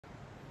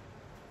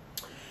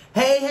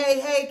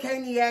Hey,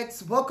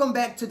 CAINIACS. Welcome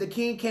back to the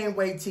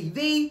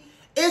DaKingCainWayTV.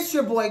 It's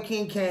your boy,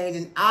 King Cain,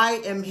 and I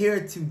am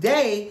here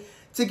today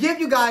to give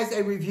you guys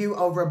a review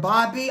over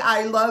Bobby,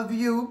 I Love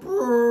You,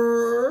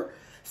 Purr,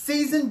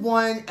 Season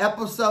 1,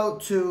 Episode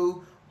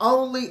 2,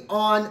 only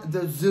on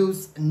the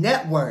Zeus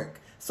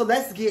Network. So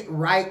let's get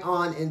right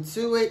on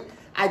into it.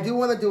 I do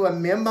want to do a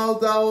memo,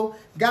 though.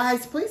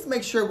 Guys, please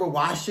make sure we're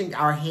washing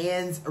our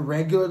hands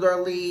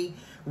regularly.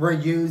 We're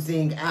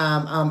using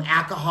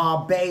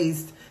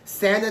alcohol-based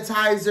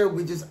sanitizer.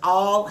 We just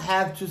all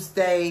have to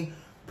stay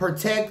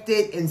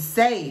protected and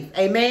safe.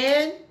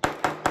 Amen?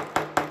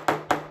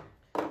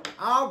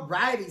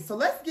 Alrighty, so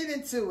let's get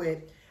into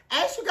it.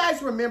 As you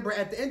guys remember,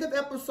 at the end of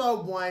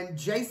episode 1,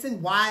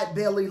 Jason Wyatt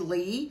Billy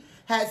Lee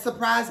had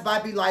surprised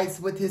Bobby Lights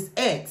with his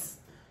ex.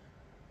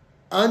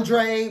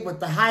 Andre with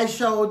the high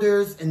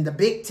shoulders and the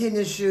big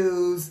tennis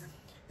shoes.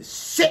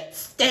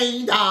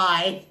 Shit-stained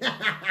eye.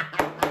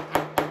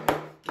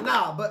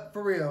 No, but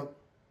for real.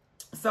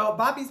 So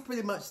Bobby's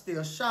pretty much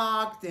still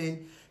shocked,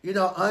 and you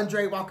know,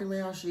 Andre walking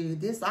around,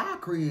 shit, this our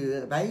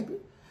crib, baby.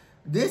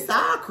 This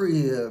our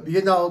crib.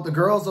 You know, the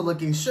girls are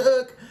looking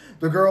shook.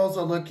 The girls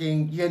are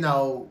looking, you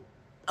know,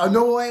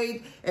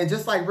 annoyed. And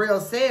just like Real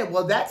said,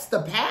 well, that's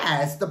the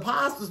past. The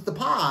past was the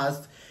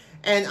past.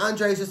 And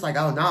Andre's just like,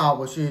 oh, no,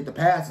 well, shit, the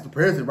past is the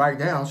present right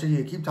now.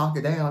 Shit, keep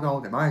talking down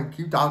on it, man.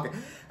 Keep talking.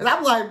 And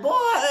I'm like,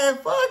 boy,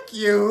 fuck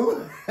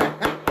you.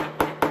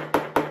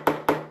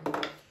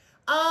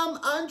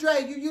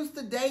 Andre, you used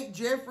to date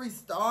Jeffree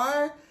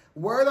Star.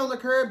 Word on the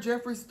curb,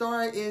 Jeffree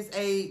Star is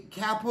a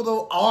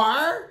capital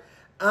R.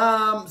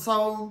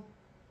 So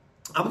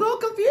I'm a little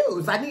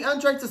confused. I need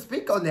Andre to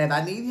speak on that.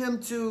 I need him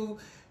to,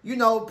 you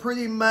know,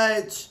 pretty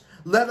much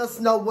let us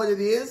know what it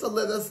is or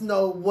let us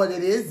know what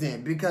it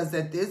isn't. Because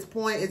at this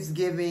point, it's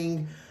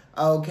giving,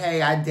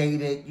 okay, I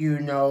dated, you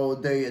know,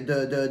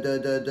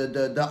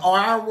 the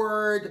R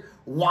word,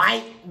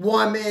 white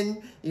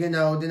woman. You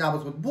know, then I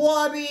was with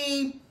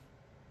Bobby.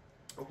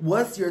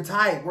 What's your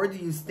type? Where do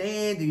you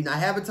stand? Do you not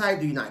have a type?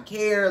 Do you not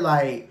care?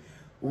 Like,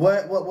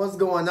 what's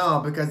going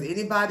on? Because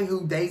anybody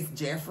who dates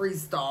Jeffree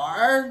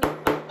Star,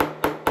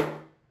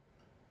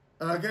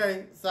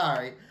 okay,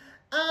 sorry.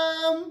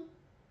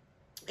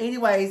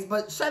 Anyways,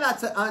 but shout out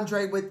to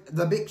Andre with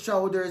the big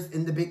shoulders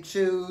and the big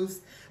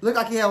shoes. Look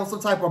like he had some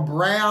type of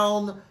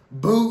brown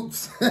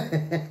boots.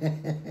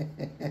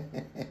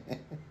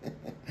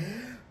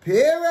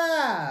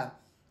 Purr.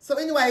 So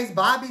anyways,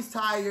 Bobby's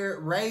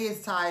tired. Ray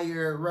is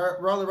tired.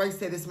 Roller Ray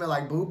said it smelled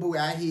like boo-boo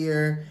out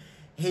here.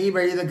 He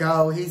ready to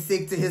go. He's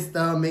sick to his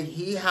stomach.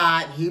 He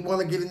hot. He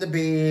want to get in the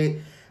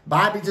bed.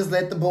 Bobby just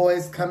let the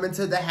boys come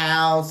into the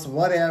house.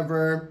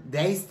 Whatever.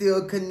 They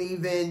still couldn't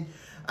even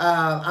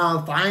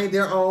find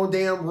their own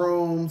damn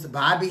rooms.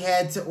 Bobby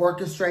had to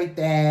orchestrate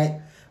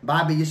that.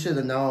 Bobby, you should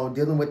have known.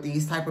 Dealing with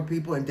these type of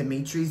people and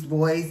Dimitri's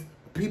boys.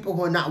 People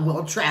who are not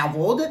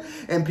well-traveled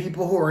and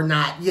people who are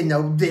not, you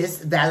know, this,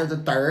 that, or the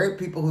third.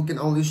 People who can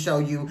only show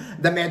you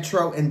the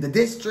metro and the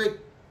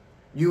district.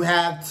 You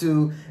have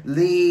to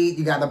lead.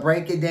 You got to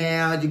break it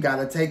down. You got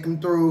to take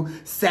them through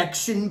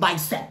section by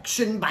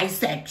section by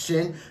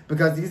section.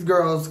 Because these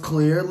girls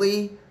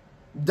clearly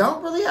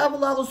don't really have a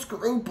lot of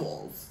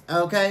scruples.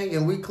 Okay?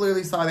 And we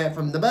clearly saw that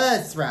from the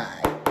bus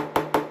ride.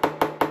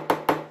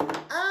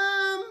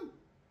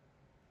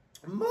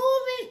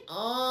 Moving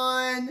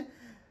on.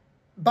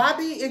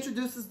 Bobby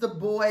introduces the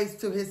boys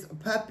to his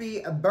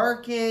puppy,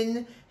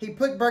 Birkin. He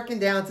put Birkin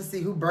down to see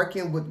who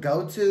Birkin would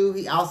go to.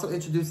 He also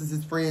introduces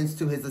his friends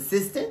to his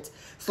assistant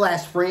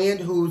 /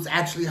 friend who's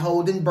actually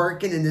holding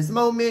Birkin in this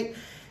moment.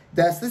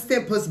 The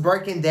assistant puts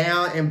Birkin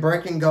down and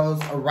Birkin goes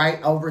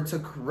right over to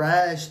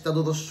Crush, the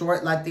little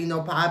short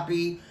Latino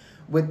poppy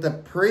with the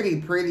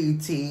pretty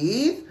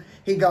teeth.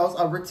 He goes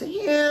over to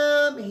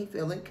him. He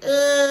feeling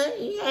good.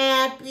 He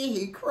happy.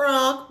 He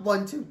crunk.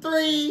 1, 2,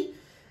 3.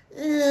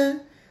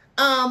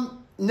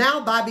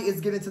 Now Bobby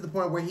is getting to the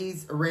point where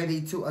he's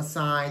ready to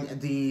assign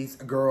these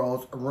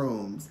girls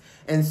rooms.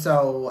 And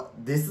so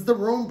this is the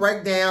room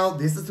breakdown.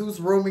 This is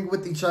who's rooming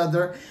with each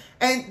other.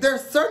 And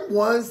there's certain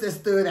ones that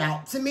stood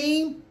out to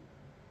me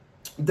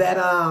that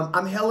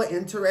I'm hella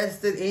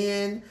interested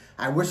in.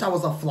 I wish I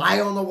was a fly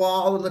on the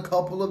wall in a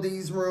couple of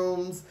these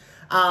rooms.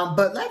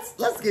 But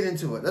let's get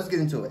into it. Let's get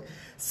into it.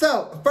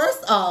 So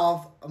first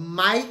off,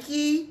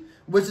 Mikey,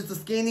 which is the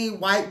skinny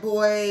white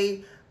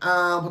boy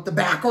with the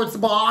backwards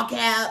ball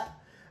cap,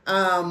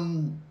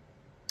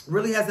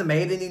 really hasn't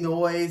made any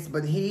noise,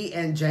 but he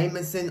and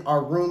Jameson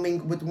are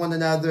rooming with one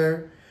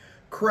another.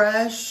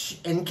 Crush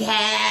and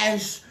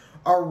Cash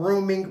are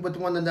rooming with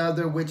one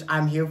another, which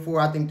I'm here for.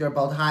 I think they're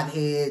both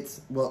hotheads.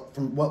 Well,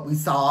 from what we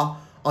saw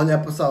on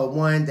episode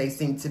 1, they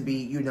seem to be,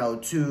 you know,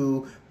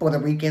 two Puerto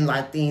Rican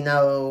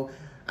Latino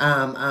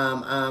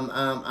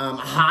hot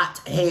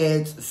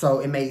heads, so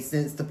it made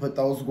sense to put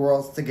those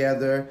girls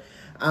together.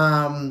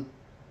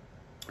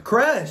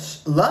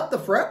 Crush, love the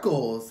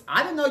freckles.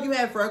 I didn't know you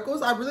had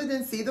freckles. I really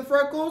didn't see the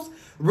freckles.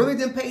 Really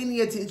didn't pay any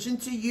attention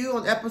to you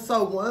on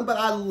episode 1, but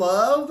I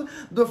love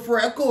the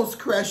freckles,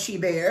 Crushy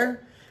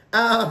Bear.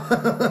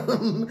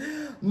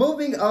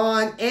 Moving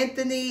on,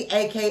 Anthony,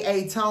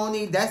 a.k.a.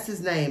 Tony. That's his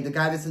name. The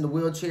guy that's in the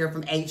wheelchair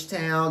from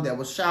H-Town that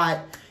was shot,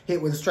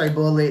 hit with a stray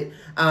bullet.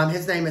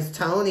 His name is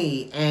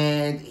Tony,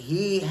 and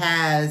he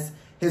has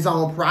his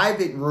own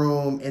private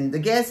room in the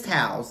guest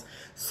house.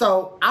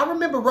 So I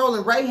remember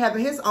Roland Ray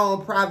having his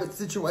own private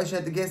situation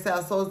at the guest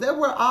house. So is that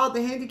where all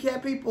the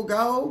handicapped people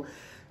go?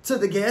 To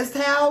the guest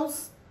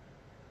house?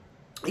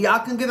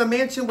 Y'all can get a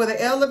mansion with an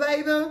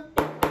elevator?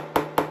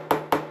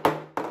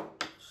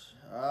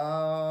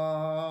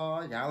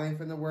 Y'all ain't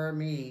finna word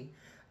me.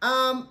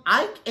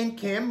 Ike and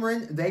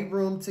Cameron, they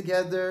roomed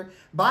together.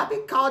 Bobby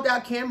called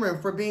out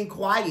Cameron for being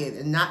quiet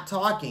and not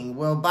talking.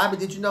 Well, Bobby,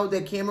 did you know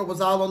that Cameron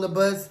was all on the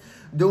bus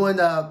doing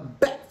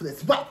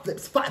backflips, right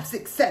flips, 5,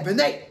 6,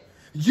 7, 8.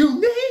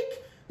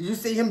 Unique! You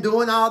see him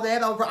doing all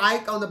that over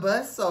Ike on the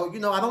bus. So, you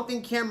know, I don't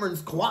think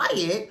Cameron's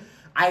quiet.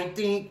 I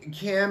think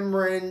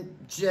Cameron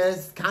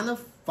just kind of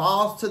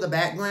falls to the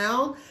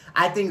background.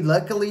 I think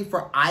luckily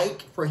for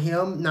Ike, for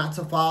him not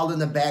to fall in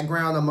the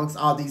background amongst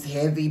all these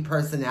heavy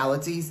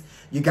personalities,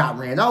 you got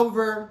ran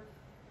over.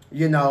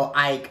 You know,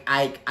 Ike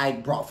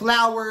brought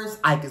flowers.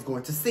 Ike is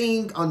going to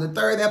sing on the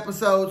 3rd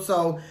episode.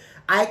 So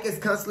Ike is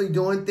constantly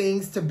doing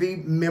things to be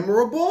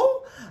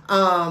memorable.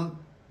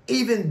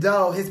 Even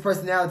though his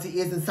personality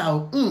isn't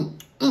so, in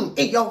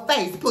your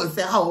face,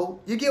 pussy hole.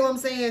 You get what I'm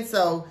saying?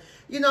 So,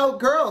 you know,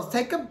 girls,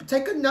 take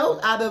a note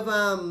out of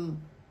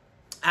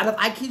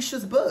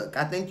Aikisha's book.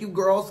 I think you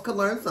girls could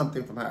learn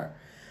something from her.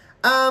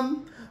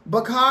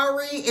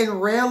 Bakari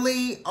and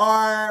Rayleigh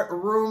are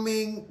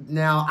rooming.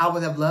 Now, I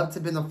would have loved to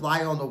have been a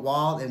fly on the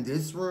wall in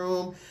this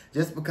room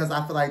just because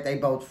I feel like they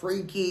both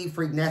freak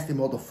nasty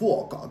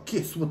motherfucker.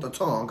 Kiss with the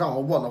tongue. I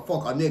don't wanna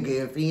fuck a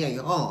nigga if he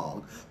ain't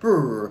hung.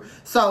 Purr.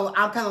 So,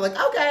 I'm kind of like,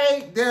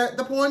 okay, they're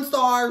the porn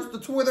stars, the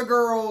Twitter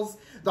girls,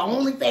 the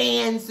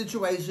OnlyFans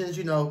situations,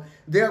 you know,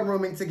 they're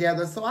rooming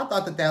together. So, I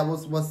thought that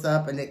was what's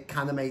up, and it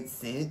kind of made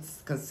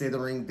sense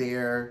considering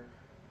their,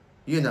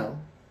 you know,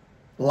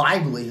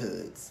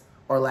 livelihoods.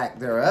 Or lack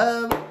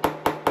thereof.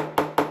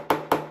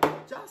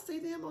 Y'all see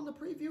them on the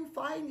preview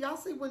fighting? Y'all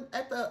see when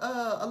at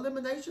the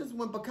eliminations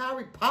when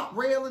Bakari popped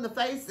Rail in the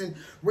face and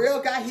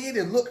Rail got hit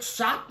and looked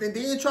shocked and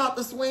then tried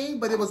to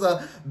swing, but it was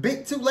a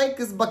bit too late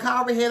because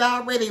Bakari had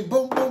already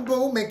boom, boom,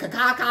 boom and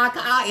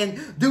ka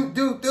and do.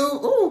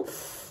 Ooh,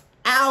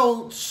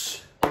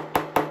 ouch.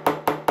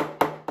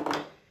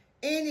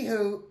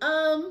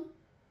 Anywho,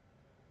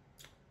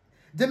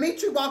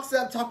 Dimitri walks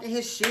up talking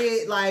his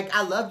shit like,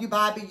 I love you,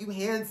 Bobby, you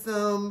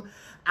handsome.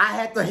 I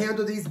had to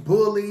handle these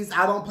bullies.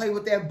 I don't play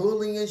with that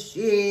bullying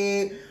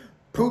shit.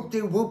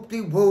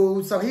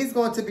 Poop-de-whoop-de-woo. So he's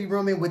going to be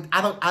rooming with,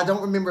 I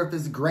don't remember if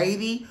it's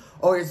Grady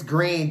or it's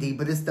Grandy,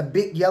 but it's the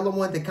big yellow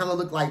one that kind of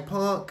looked like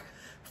Punk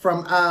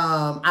from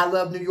I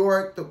Love New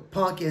York. The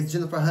Punk is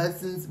Jennifer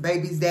Hudson's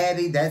baby's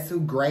daddy. That's who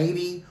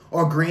Grady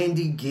or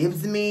Grandy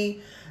gives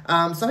me.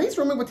 So he's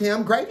rooming with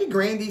him.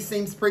 Grandy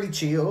seems pretty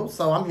chill,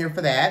 so I'm here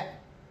for that.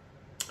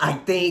 I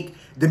think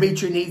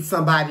Dimitri needs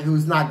somebody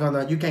who's not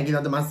gonna, you can't get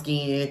under my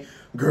skin.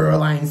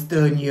 Girl, I ain't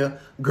studying you.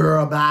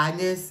 Girl,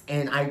 biasness.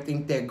 And I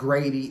think that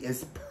Grady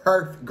is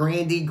perfect.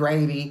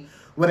 Grady,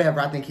 whatever.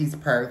 I think he's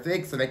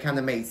perfect. So that kind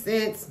of made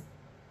sense.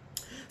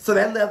 So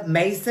that left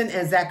Mason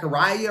and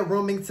Zachariah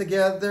rooming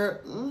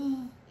together.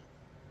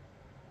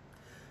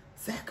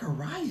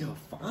 Zachariah,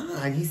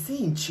 fine. He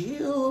seemed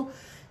chill.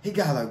 He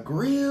got a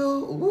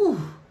grill.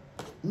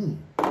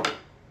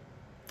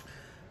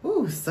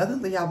 Ooh,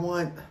 suddenly I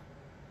want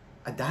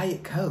a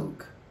Diet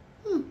Coke.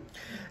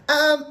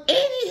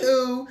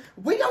 Anywho,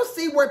 we don't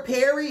see where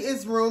Perry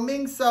is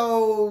rooming.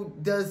 So,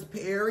 does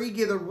Perry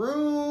get a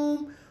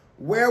room?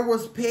 Where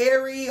was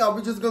Perry? Are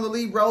we just going to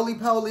leave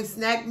roly-poly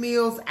snack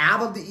meals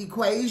out of the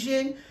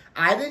equation?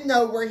 I didn't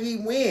know where he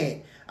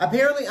went.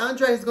 Apparently,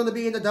 Andre is going to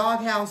be in the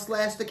doghouse /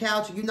 the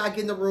couch. You're not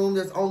getting a room.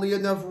 There's only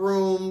enough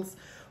rooms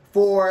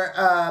for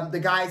the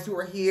guys who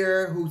are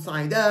here, who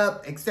signed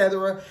up,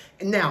 etc.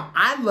 Now,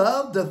 I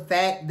love the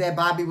fact that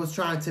Bobby was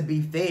trying to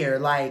be fair.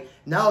 Like,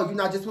 no, you're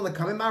not just want to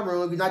come in my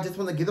room. You're not just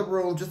want to get a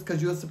room just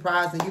because you're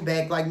surprised and you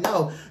back. Like,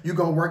 no, you're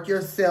going to work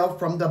yourself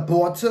from the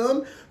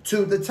bottom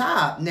to the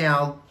top.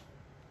 Now,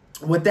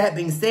 with that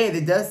being said,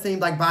 it does seem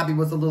like Bobby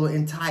was a little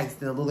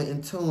enticed and a little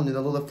in tune and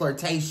a little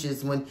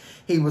flirtatious when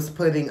he was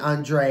putting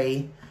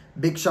Andre,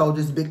 big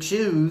shoulders, big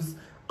shoes,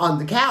 on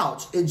the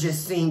couch. It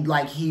just seemed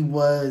like he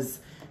was,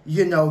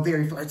 you know,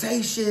 very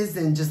flirtatious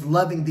and just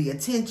loving the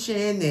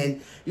attention.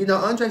 And, you know,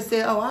 Andre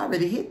said, oh, I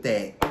already hit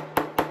that.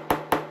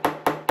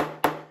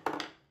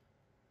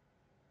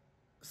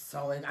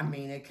 So, I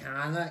mean, it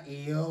kind of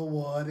is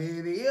what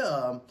it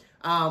is.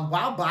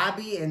 While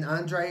Bobby and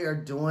Andre are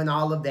doing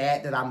all of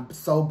that I'm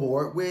so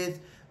bored with,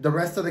 the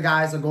rest of the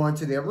guys are going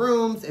to their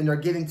rooms and they're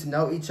getting to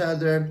know each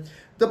other.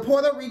 The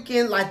Puerto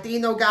Rican,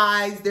 Latino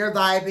guys, they're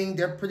vibing.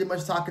 They're pretty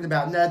much talking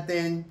about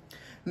nothing.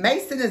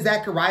 Mason and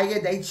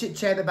Zachariah, they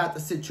chit-chat about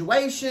the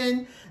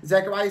situation.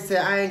 Zachariah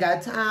said, I ain't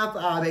got time for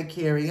all that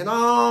carrying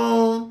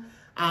on.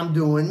 I'm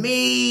doing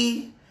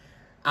me.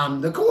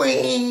 I'm the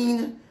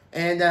queen.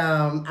 And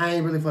I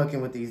ain't really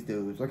fucking with these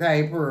dudes,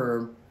 okay?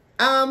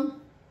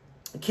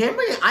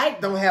 Cameron and Ike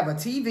don't have a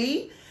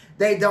TV.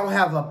 They don't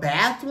have a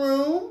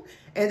bathroom.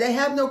 And they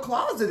have no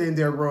closet in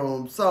their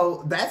room.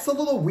 So that's a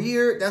little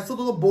weird. That's a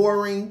little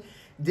boring.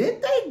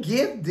 Did they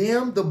give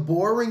them the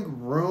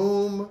boring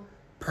room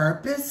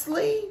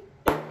purposely?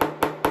 I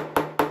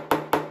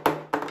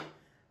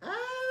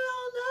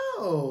don't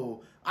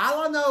know.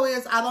 All I know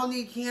is I don't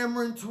need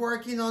Cameron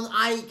twerking on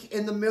Ike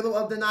in the middle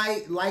of the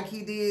night like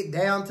he did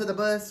down to the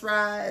bus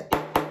ride.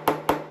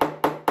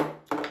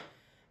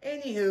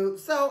 Anywho,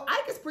 so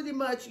Ike is pretty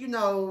much, you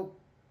know,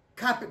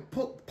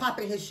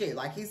 popping his shit.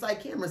 Like, he's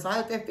like, Cameron, so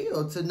how did that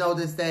feel to know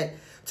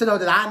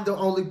that I'm the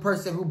only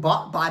person who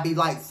bought Bobby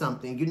Light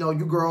something? You know,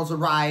 you girls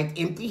arrived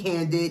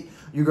empty-handed.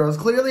 You girls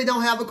clearly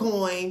don't have a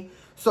coin.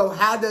 So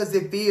how does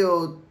it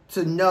feel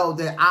to know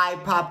that I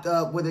popped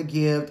up with a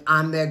gift?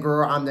 I'm that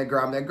girl, I'm that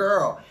girl, I'm that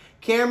girl.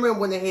 Cameron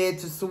went ahead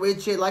to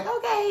switch it like,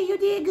 okay, you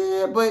did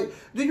good, but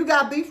do you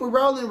got beef with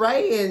Roland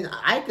Ray? And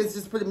Ike is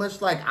just pretty much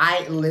like,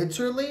 I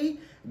literally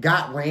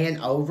got ran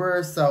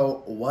over,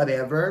 so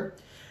whatever.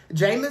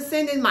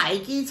 Jameson and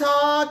Mikey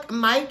talk.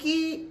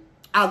 Mikey,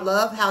 I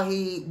love how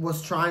he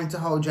was trying to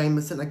hold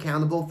Jameson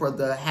accountable for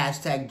the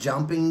hashtag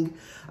jumping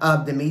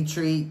of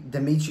Dimitri.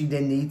 Dimitri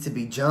didn't need to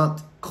be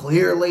jumped.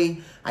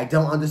 Clearly, I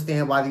don't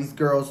understand why these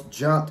girls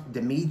jumped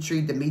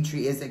Dimitri.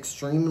 Dimitri is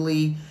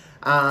extremely,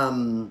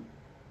 yeah,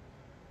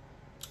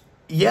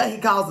 he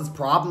causes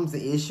problems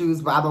and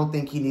issues, but I don't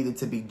think he needed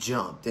to be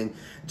jumped. And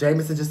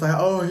Jameson just like,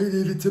 oh, he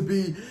needed to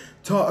be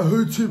taught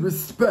who to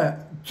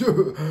respect.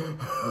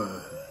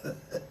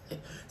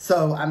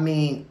 So, I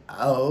mean,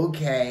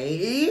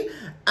 okay.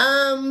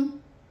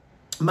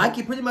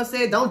 Mikey pretty much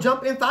said, don't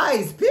jump in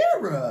fights,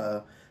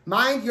 Purr.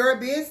 Mind your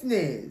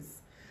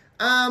business.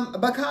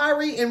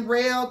 Bakari and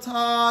Rail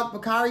talk.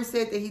 Bakari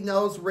said that he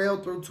knows Rail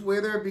through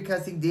Twitter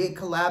because he did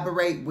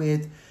collaborate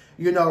with,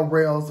 you know,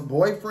 Rail's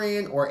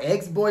boyfriend or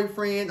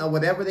ex-boyfriend or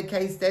whatever the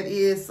case that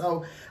is.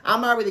 So,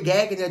 I'm already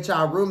gagging at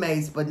y'all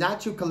roommates, but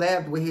not you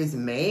collabed with his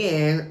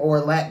man or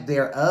lack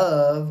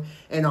thereof.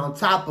 And on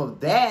top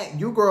of that,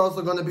 you girls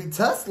are going to be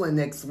tussling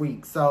next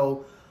week.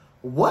 So,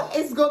 what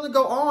is going to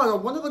go on?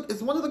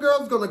 Is one of the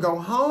girls going to go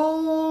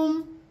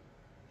home?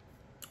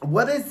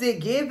 What is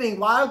it giving?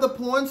 Why are the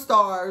porn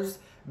stars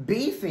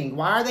beefing?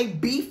 Why are they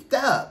beefed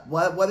up?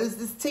 What is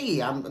this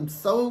tea?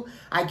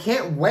 I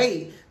can't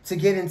wait to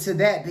get into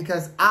that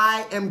because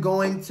I am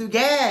going to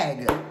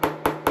gag.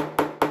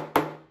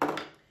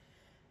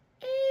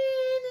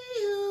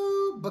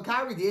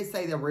 Bakari did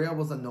say that Rail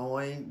was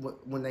annoying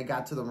when they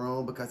got to the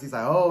room because he's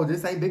like, oh,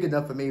 this ain't big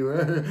enough for me.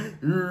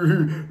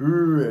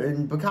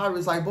 And Bakari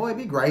was like, boy,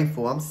 be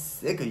grateful. I'm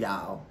sick of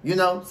y'all. You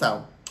know?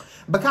 So,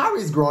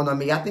 Bakari's growing on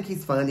me. I think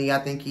he's funny. I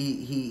think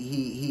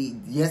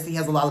yes, he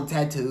has a lot of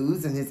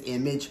tattoos and his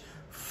image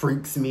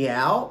freaks me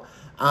out.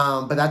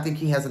 But I think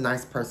he has a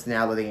nice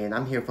personality and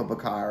I'm here for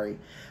Bakari.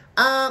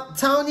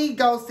 Tony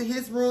goes to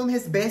his room.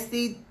 His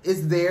bestie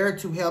is there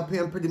to help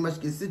him pretty much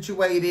get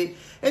situated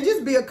and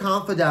just be a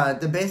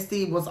confidant. The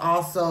bestie was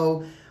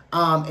also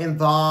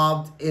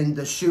involved in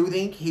the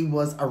shooting. He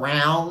was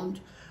around.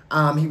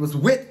 He was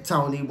with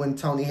Tony when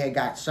Tony had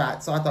got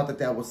shot. So I thought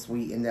that was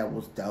sweet and that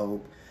was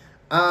dope.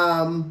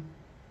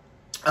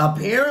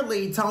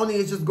 Apparently, Tony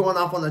is just going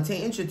off on a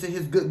tangent to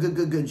his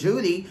good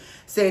Judy,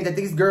 saying that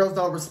these girls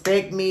don't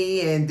respect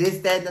me and this,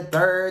 that, and the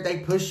third. They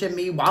pushing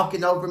me,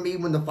 walking over me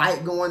when the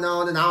fight going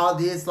on and all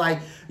this. Like,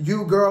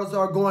 you girls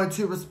are going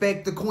to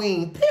respect the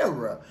queen,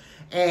 Purr.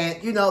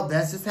 And, you know,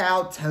 that's just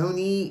how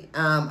Tony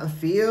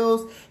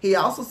feels. He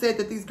also said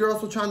that these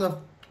girls were trying to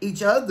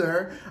each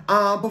other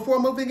before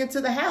moving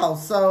into the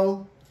house.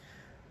 So,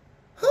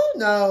 who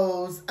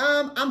knows?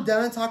 I'm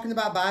done talking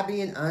about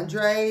Bobby and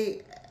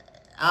Andre.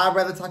 I'd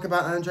rather talk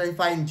about Andre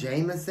fighting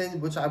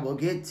Jameson, which I will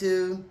get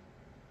to.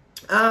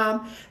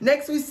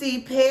 Next we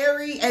see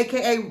Perry,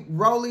 a.k.a.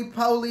 Roly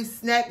Poly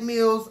Snack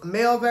Meals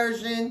male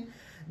version.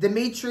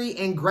 Dimitri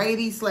and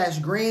Grady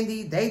 /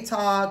 Grandy, they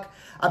talk.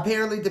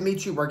 Apparently,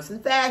 Dimitri works in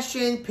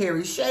fashion.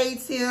 Perry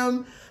shades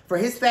him for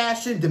his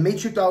fashion.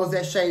 Dimitri throws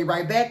that shade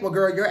right back. Well,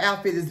 girl, your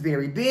outfit is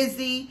very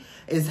busy.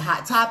 It's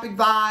Hot Topic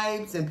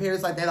vibes. And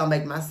Perry's like, that don't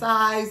make my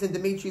size. And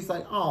Dimitri's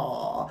like,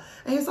 aw.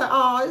 And he's like,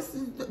 aw,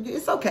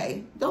 it's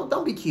okay.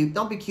 Don't be cute.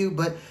 Don't be cute.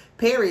 But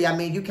Perry, I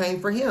mean, you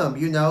came for him.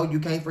 You know, you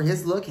came for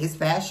his look, his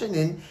fashion.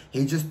 And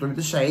he just threw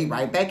the shade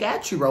right back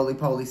at you, Roly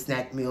Poly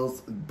Snack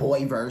Meals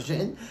boy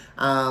version.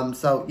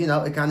 So, you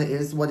know, it kind of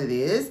is what it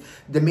is.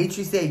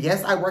 Dimitri said,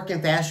 yes, I work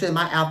in fashion.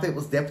 My outfit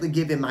was definitely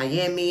giving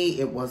Miami.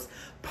 It was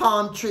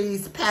palm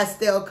trees,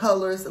 pastel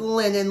colors,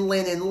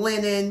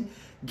 linen.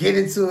 Get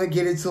into it.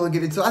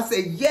 I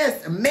said,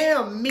 yes,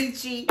 ma'am,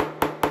 Michi.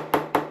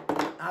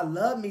 I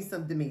love me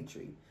some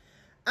Dimitri.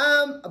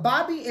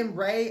 Bobby and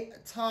Ray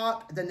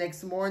talk the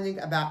next morning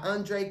about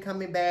Andre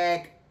coming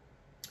back.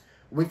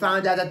 We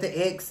found out that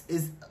the ex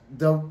is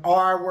the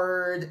R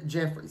word,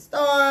 Jeffree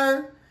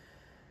Star.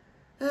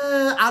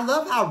 I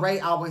love how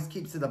Ray always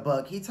keeps it a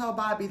buck. He told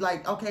Bobby,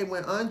 like, okay,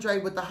 when Andre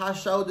with the high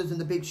shoulders and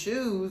the big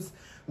shoes,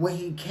 when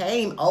he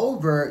came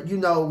over, you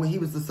know, when he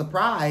was the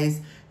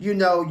surprise, you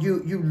know,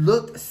 you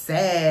looked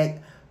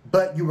sad,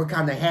 but you were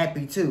kind of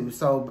happy too.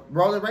 So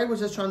Rolling Ray was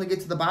just trying to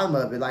get to the bottom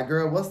of it. Like,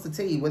 girl, what's the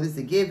tea? What is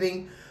it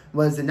giving?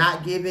 What is it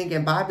not giving?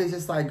 And Bobby's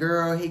just like,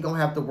 girl, he gonna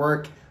have to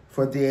work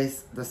for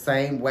this the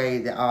same way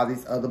that all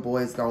these other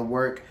boys gonna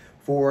work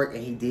for it.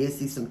 And he did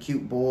see some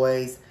cute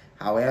boys.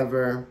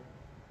 However,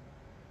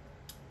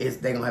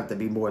 they gonna have to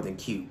be more than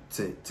cute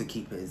to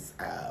keep his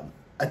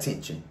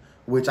attention,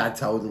 which I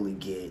totally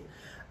get.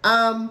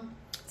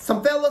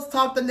 Some fellas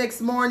talked the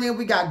next morning.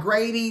 We got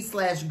Grady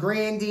 /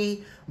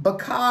 Grandy,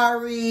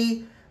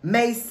 Bakari,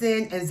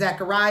 Mason, and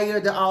Zachariah.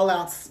 They're all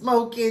out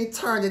smoking,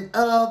 turning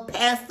up,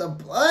 pass the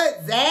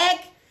blunt,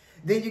 Zach.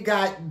 Then you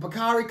got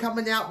Bakari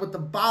coming out with the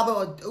bottle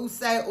of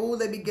Douce. Oh,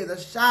 let me get a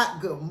shot.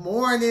 Good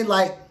morning.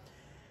 Like,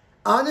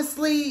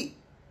 honestly,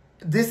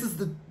 this is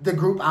the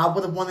group I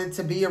would have wanted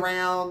to be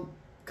around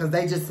because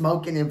they just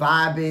smoking and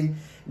vibing.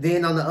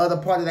 Then on the other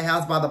part of the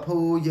house by the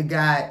pool, you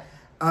got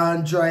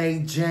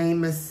Andre,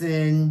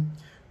 Jameson,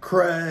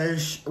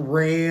 Crush,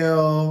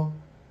 Real,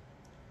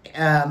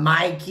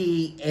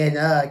 Mikey,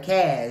 and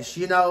Cash,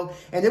 you know.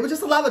 And there was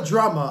just a lot of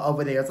drama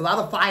over there. It's a lot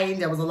of fighting.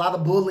 There was a lot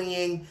of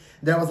bullying.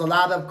 There was a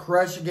lot of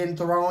Crush getting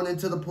thrown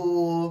into the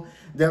pool.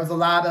 There was a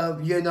lot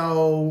of, you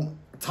know,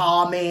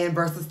 tall man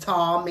versus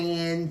tall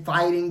man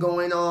fighting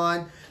going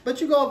on. But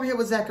you go over here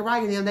with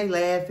Zachariah and them, they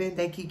laughing,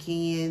 they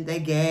kikiing, they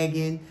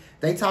gagging.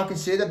 They talking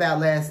shit about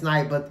last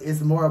night, but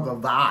it's more of a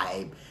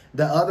vibe.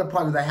 The other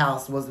part of the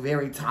house was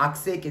very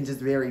toxic and just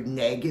very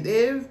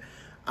negative.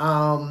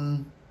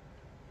 And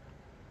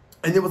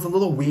it was a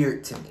little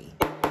weird to me.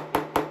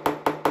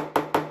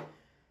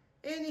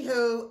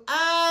 Anywho,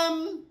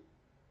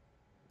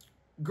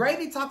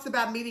 Grady talks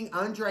about meeting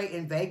Andre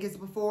in Vegas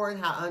before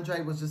and how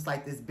Andre was just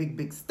like this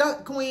big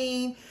stunt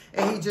queen.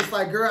 And he just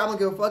like, girl, I don't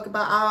give a fuck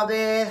about all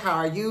that. How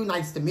are you?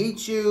 Nice to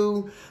meet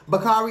you.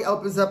 Bakari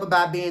opens up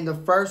about being the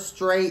first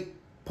straight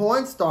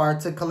porn star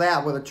to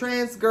collab with a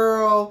trans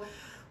girl.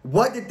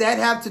 What did that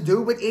have to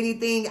do with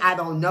anything? I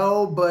don't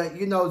know. But,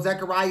 you know,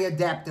 Zachariah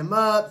dapped him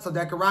up. So,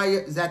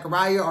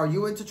 Zachariah, are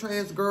you into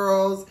trans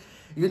girls?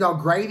 You know,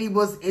 Grady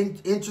was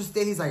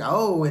interested. He's like,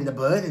 oh, and the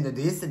butt and the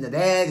this and the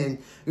that. And,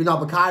 you know,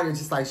 Bakari is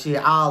just like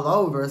shit all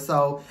over.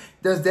 So,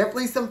 there's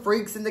definitely some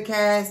freaks in the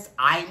cast.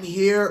 I'm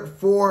here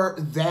for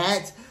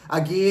that.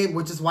 Again,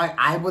 which is why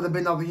I would have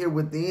been over here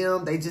with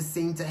them. They just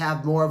seem to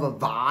have more of a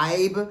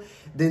vibe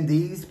than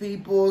these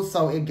people.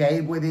 So, it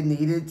gave what it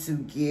needed to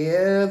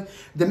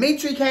give.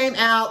 Dimitri came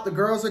out. The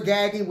girls are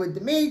gagging with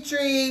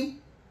Dimitri.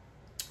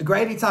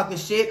 Grady talking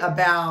shit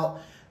about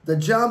the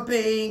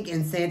jumping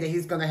and saying that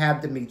he's going to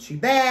have Dimitri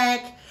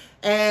back.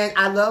 And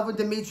I love when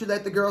Dimitri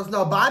let the girls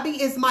know, Bobby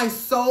is my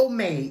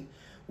soulmate.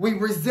 We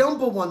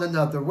resemble one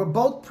another. We're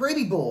both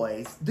pretty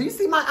boys. Do you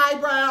see my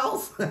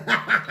eyebrows?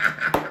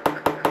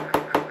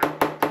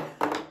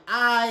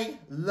 I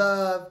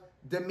love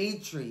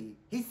Dimitri.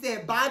 He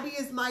said, Bobby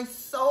is my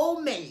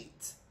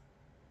soulmate.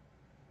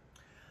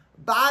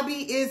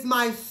 Bobby is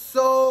my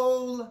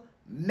soulmate.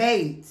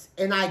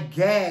 And I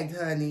gagged,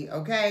 honey,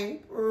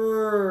 okay?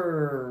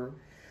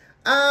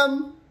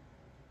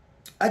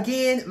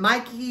 Again,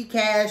 Mikey,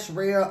 Cash,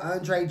 Real,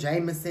 Andre,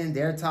 Jameson,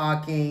 they're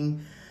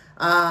talking.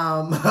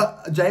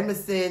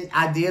 Jameson,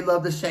 I did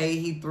love the shade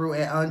he threw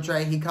at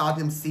Andre. He called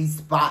him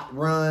C-Spot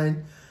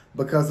Run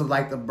because of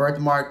like the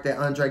birthmark that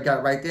Andre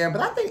got right there.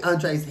 But I think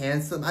Andre's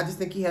handsome. I just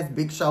think he has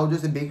big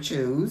shoulders and big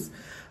shoes.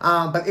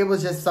 But it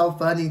was just so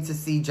funny to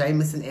see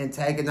Jameson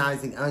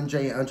antagonizing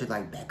Andre. And Andre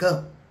like, back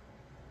up.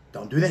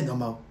 Don't do that no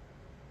more.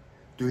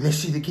 Do that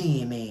shit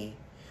again, man.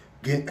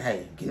 Get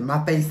in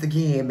my face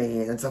again,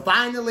 man. And so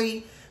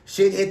finally,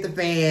 shit hit the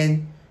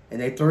fan. And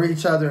they threw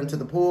each other into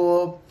the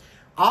pool.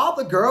 All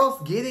the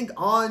girls getting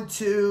on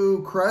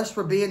to Crush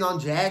for being on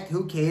Jack.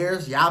 Who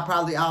cares? Y'all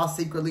probably all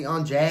secretly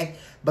on Jack.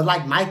 But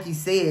like Mikey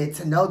said,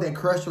 to know that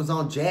Crush was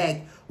on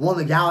Jack, one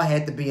of y'all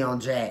had to be on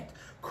Jack.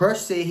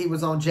 Crush said he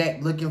was on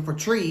Jack looking for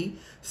Tree.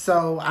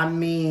 So, I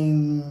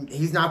mean,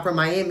 he's not from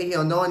Miami. He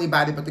don't know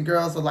anybody. But the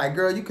girls are like,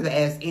 girl, you could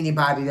have asked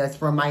anybody that's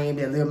from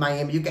Miami, that live in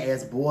Miami. You could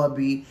ask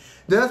Bobby.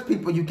 There's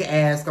people you can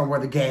ask on where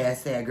the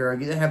gas at, girl.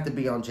 You didn't have to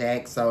be on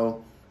Jack.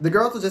 So, the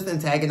girls were just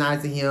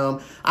antagonizing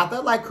him. I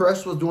felt like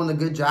Crush was doing a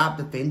good job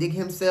defending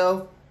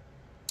himself.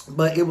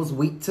 But it was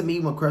weak to me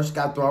when Crush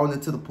got thrown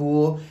into the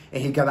pool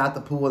and he got out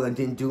the pool and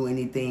didn't do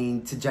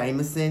anything to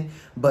Jameson.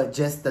 But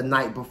just the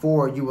night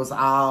before, you was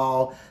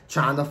all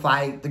trying to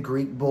fight the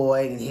Greek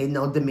boy and hitting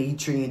on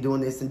Dimitri and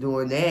doing this and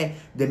doing that.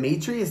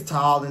 Dimitri is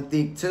tall and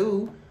thick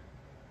too.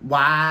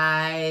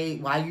 Why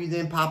you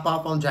didn't pop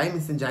off on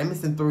Jameson?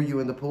 Jameson threw you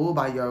in the pool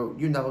by your,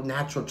 you know,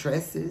 natural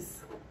tresses.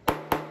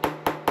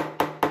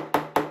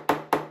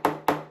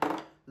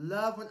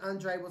 Love when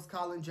Andre was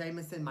calling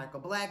Jameson Michael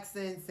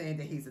Blackson, saying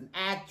that he's an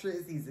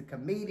actress, he's a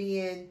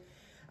comedian.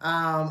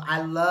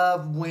 I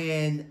love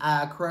when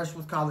Crush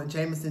was calling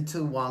Jameson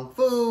Tu Wong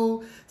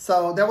Fu.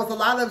 So there was a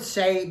lot of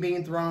shade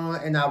being thrown,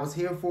 and I was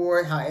here for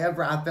it.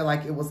 However, I felt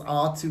like it was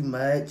all too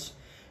much,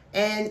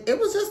 and it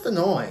was just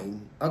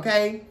annoying.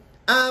 Okay.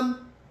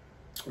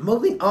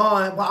 Moving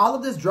on. While all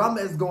of this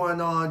drama is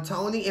going on,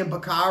 Tony and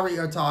Bakari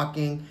are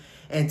talking.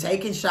 and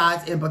taking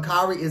shots. And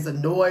Bakari is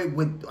annoyed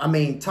with,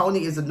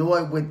 Tony is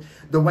annoyed with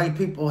the way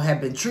people have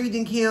been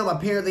treating him.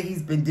 Apparently,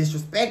 he's been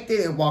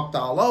disrespected and walked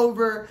all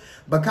over.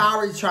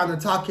 Bakari's trying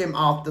to talk him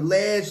off the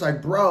ledge.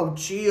 Like, bro,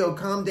 chill,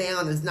 calm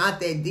down. It's not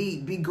that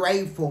deep. Be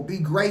grateful, be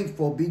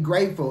grateful, be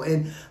grateful.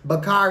 And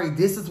Bakari,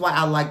 this is why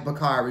I like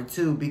Bakari,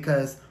 too,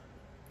 because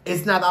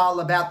it's not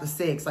all about the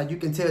sex. Like, you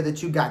can tell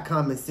that you got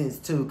common sense,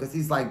 too. Because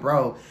he's like,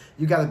 bro,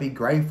 you got to be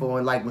grateful.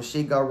 And, like, when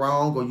shit go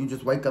wrong or you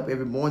just wake up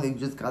every morning, you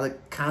just got to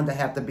kind of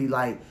have to be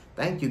like,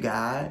 thank you,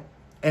 God.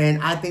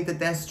 And I think that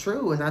that's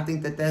true. And I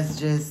think that that's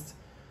just...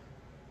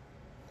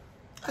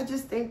 I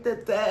just think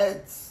that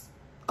that's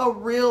a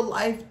real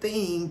life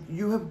thing.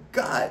 You have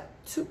got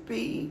to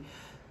be...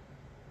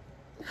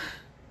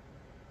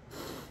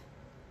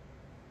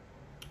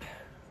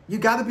 You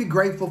got to be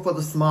grateful for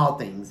the small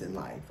things in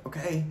life,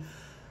 okay?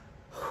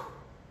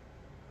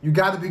 You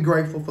got to be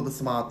grateful for the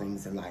small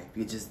things in life.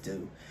 You just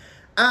do.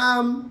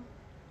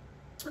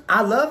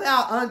 I love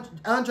how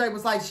Andre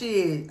was like,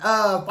 shit,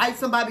 fight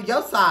somebody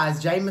your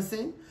size,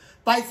 Jameson.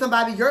 Fight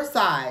somebody your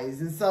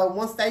size. And so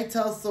once they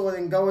tussle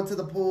and go into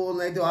the pool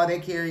and they do all their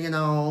carrying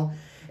on,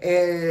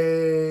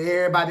 and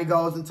everybody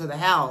goes into the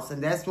house.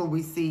 And that's when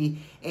we see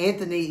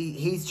Anthony,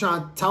 he's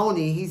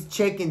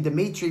checking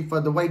Dimitri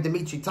for the way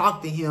Dimitri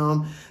talked to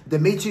him.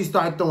 Dimitri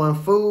started throwing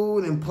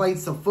food and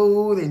plates of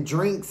food and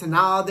drinks and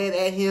all that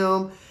at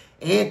him.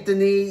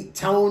 Anthony,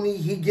 Tony,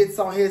 he gets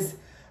on his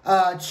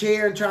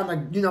chair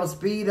trying to,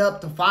 speed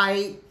up the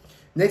fight.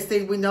 Next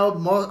thing we know,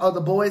 more of the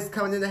boys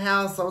coming in the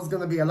house. So it's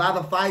going to be a lot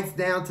of fights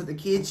down to the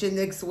kitchen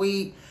next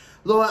week.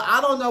 Lord, I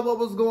don't know what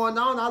was going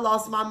on. I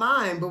lost my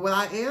mind. But what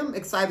I am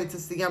excited to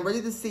see, I'm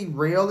ready to see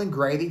Real and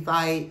Grady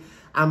fight.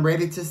 I'm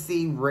ready to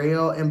see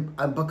Real and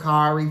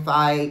Bakari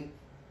fight.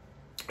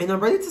 And I'm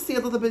ready to see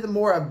a little bit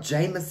more of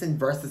Jameson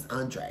versus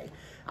Andre.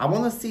 I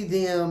want to see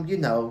them,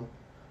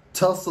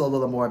 tussle a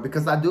little more.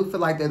 Because I do feel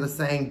like they're the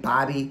same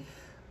body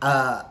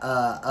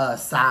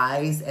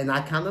size. And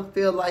I kind of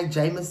feel like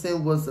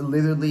Jameson was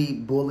literally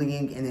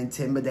bullying and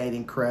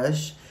intimidating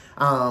Crush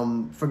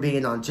for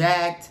being on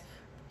Jacked,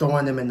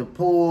 throwing them in the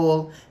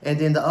pool, and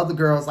then the other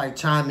girls like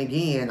chiming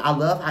in. I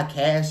love how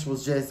Cash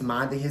was just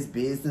minding his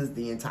business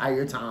the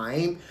entire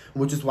time,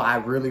 which is why I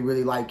really,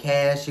 really like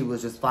Cash. He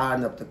was just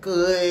firing up the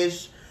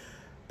kush,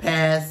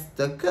 past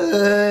the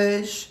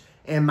kush,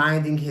 and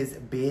minding his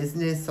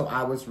business. So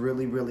I was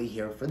really, really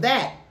here for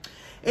that.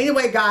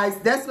 Anyway, guys,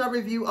 that's my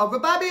review of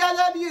Bobby, I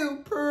Love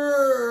You,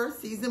 Purr,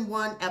 Season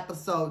 1,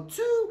 Episode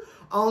 2,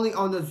 only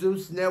on the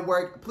Zeus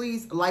Network.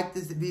 Please like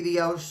this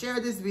video, share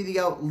this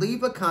video,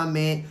 leave a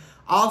comment.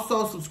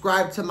 Also,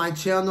 subscribe to my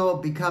channel,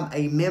 become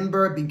a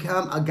member,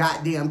 become a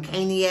goddamn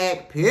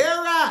CAINIAC.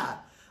 Purr!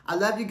 I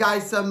love you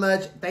guys so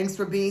much. Thanks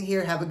for being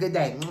here. Have a good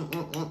day.